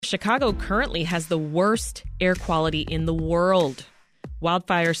Chicago currently has the worst air quality in the world.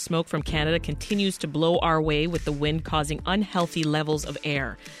 Wildfire smoke from Canada continues to blow our way with the wind causing unhealthy levels of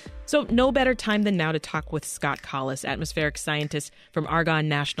air. So no better time than now to talk with Scott Collis, atmospheric scientist from Argonne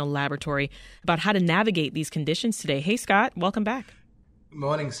National Laboratory, about how to navigate these conditions today. Hey, Scott, welcome back.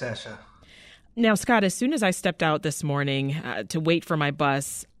 Morning, Sasha. Now, Scott, as soon as I stepped out this morning to wait for my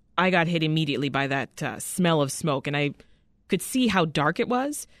bus, I got hit immediately by that smell of smoke, and I could see how dark it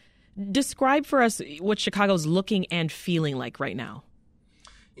was. Describe for us what Chicago's looking and feeling like right now.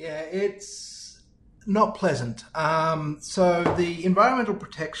 Yeah, it's not pleasant. So the Environmental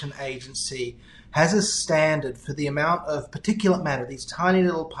Protection Agency has a standard for the amount of particulate matter, these tiny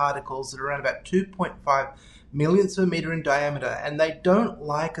little particles that are around about 2.5 millionths of a meter in diameter, and they don't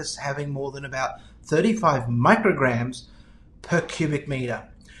like us having more than about 35 micrograms per cubic meter.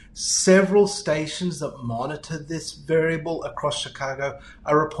 Several stations that monitor this variable across Chicago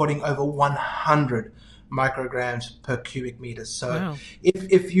are reporting over 100 micrograms per cubic meter. So wow.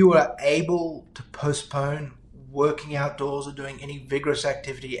 if you are able to postpone working outdoors or doing any vigorous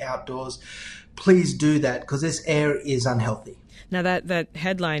activity outdoors, please do that, because this air is unhealthy. Now, that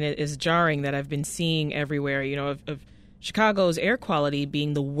headline is jarring that I've been seeing everywhere, of Chicago's air quality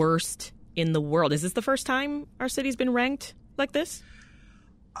being the worst in the world. Is this the first time our city's been ranked like this?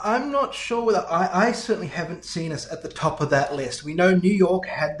 I'm not sure whether I certainly haven't seen us at the top of that list. We know New York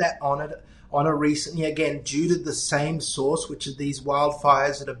had that honor recently, again, due to the same source, which is these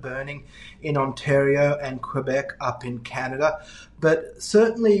wildfires that are burning in Ontario and Quebec up in Canada. But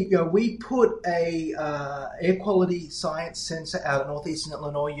certainly, we put a air quality science sensor out at Northeastern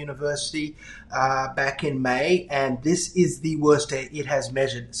Illinois University back in May, and this is the worst air it has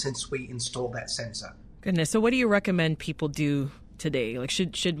measured since we installed that sensor. Goodness. So what do you recommend people do today? Like,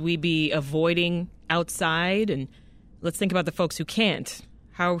 should we be avoiding outside? And let's think about the folks who can't.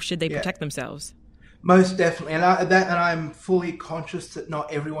 How should they protect themselves? Most definitely. And I'm fully conscious that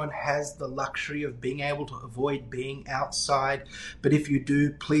not everyone has the luxury of being able to avoid being outside. But if you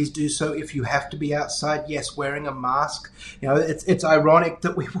do, please do so. If you have to be outside, yes, wearing a mask. It's ironic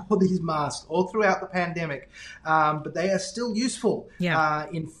that we wore these masks all throughout the pandemic, but they are still useful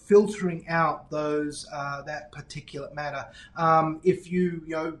in filtering out those that particulate matter. If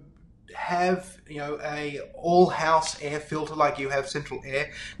you have a all house air filter like you have Central Air,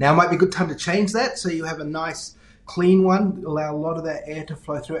 now might be a good time to change that so you have a nice clean one, allow a lot of that air to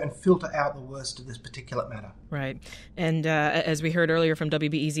flow through and filter out the worst of this particulate matter. Right. And as we heard earlier from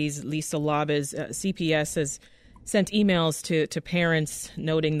WBEZ's Lisa Labez, CPS has sent emails to parents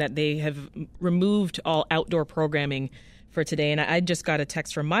noting that they have removed all outdoor programming for today. And I just got a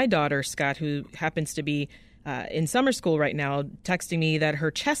text from my daughter, Scott, who happens to be in summer school right now, texting me that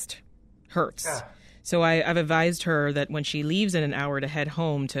her chest hurts. Yeah. So I've advised her that when she leaves in an hour to head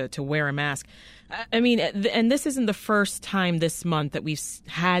home to wear a mask. I mean, and this isn't the first time this month that we've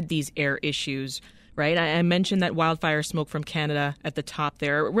had these air issues, right? I mentioned that wildfire smoke from Canada at the top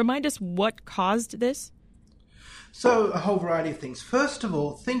there. Remind us what caused this? So a whole variety of things. First of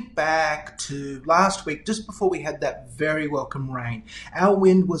all, think back to last week, just before we had that very welcome rain. Our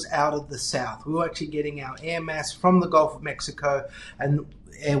wind was out of the south. We were actually getting our air mass from the Gulf of Mexico, and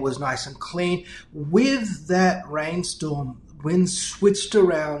air was nice and clean. With that rainstorm, winds switched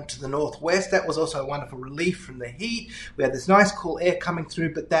around to the northwest. That was also a wonderful relief from the heat. We had this nice cool air coming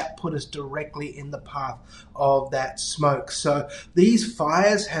through, but that put us directly in the path of that smoke. So these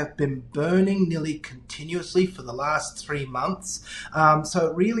fires have been burning nearly continuously for the last 3 months. So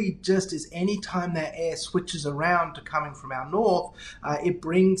it really just is any time that air switches around to coming from our north, it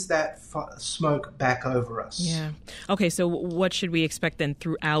brings that smoke back over us. Yeah. Okay, so what should we expect then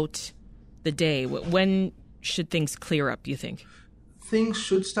throughout the day? When should things clear up, you think? Things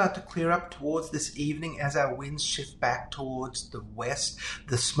should start to clear up towards this evening as our winds shift back towards the west.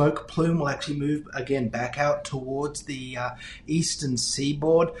 The smoke plume will actually move again back out towards the eastern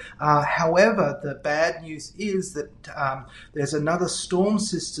seaboard. However, the bad news is that there's another storm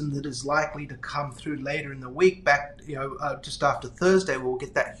system that is likely to come through later in the week, back just after Thursday. We'll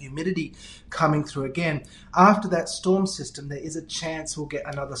get that humidity coming through again. After that storm system, there is a chance we'll get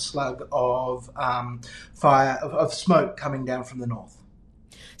another slug of smoke coming down from the north.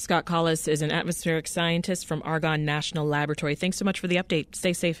 Scott Collis is an atmospheric scientist from Argonne National Laboratory. Thanks so much for the update.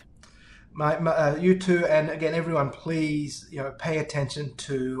 Stay safe. You too. And again, everyone, please pay attention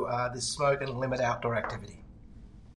to this smoke and limit outdoor activity.